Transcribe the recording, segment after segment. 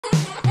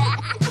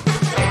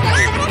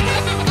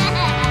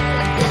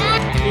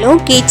Hello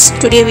kids,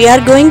 today we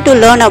are going to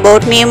learn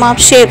about name of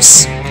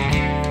shapes.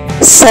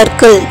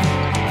 Circle,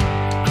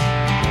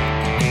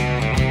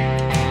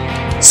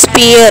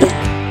 sphere,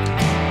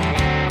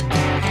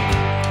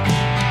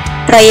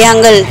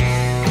 triangle,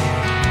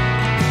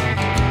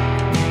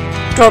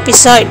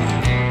 trapezoid,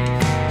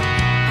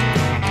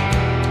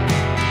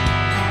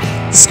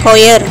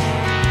 square,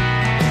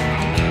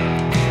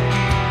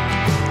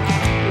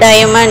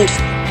 diamond,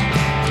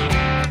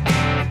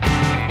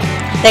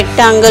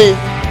 rectangle,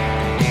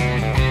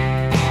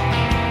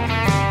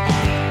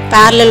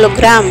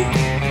 parallelogram,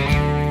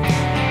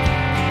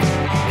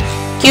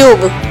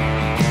 cube,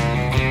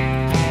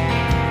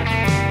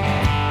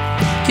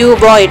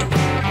 cuboid,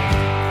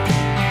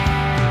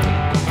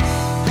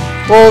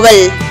 oval,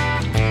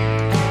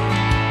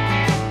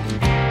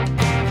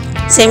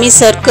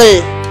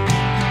 semicircle,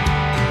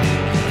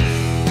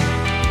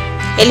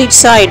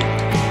 ellipsoid,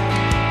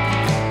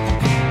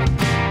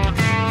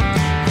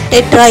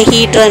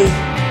 tetrahedron,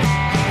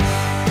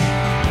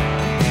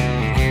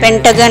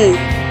 Pentagon,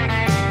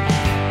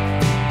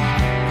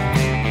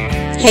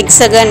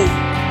 Hexagon,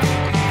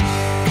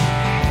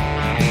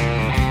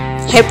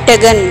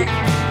 Heptagon,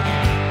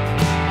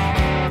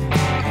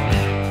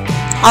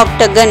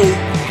 Octagon,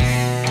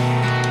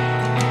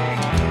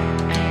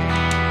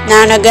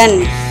 Nonagon,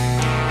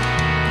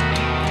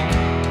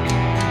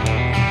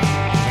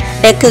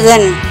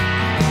 Decagon,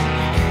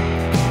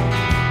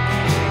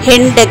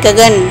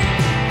 Heptagon,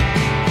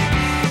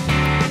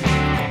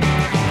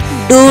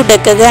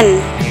 Decagon,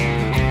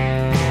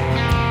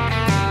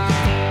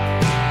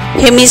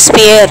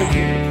 hemisphere,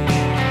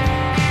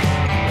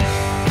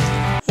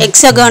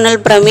 hexagonal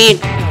pyramid,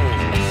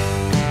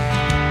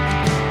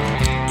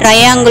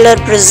 triangular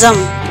prism,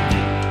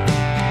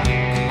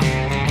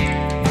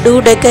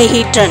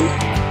 dodecahedron,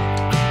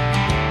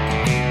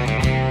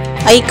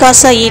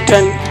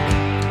 icosahedron,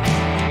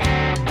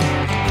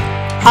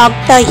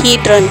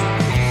 octahedron,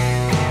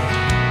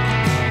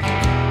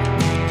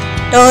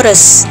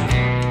 torus,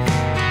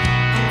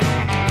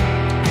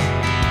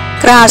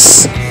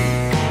 cross,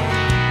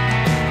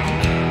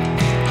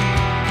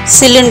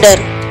 cylinder,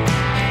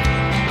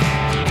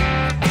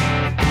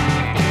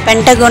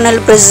 pentagonal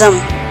prism,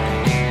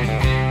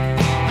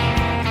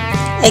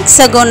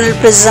 hexagonal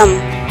prism,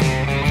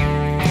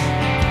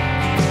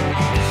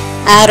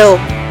 arrow,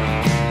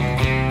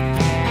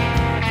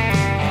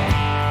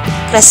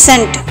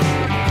 crescent,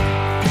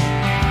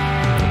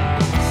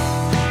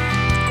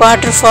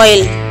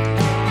 quadrifoil,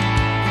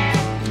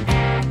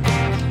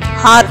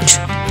 heart,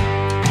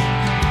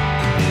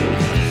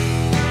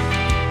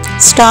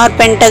 star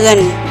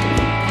pentagon,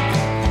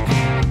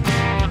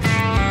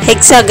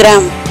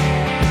 hexagram,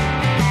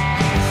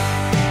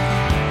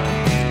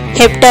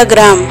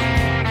 heptagram.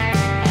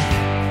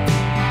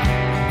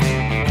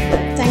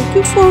 Thank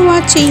you for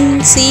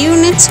watching. See you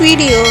next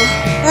video.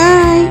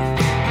 Bye.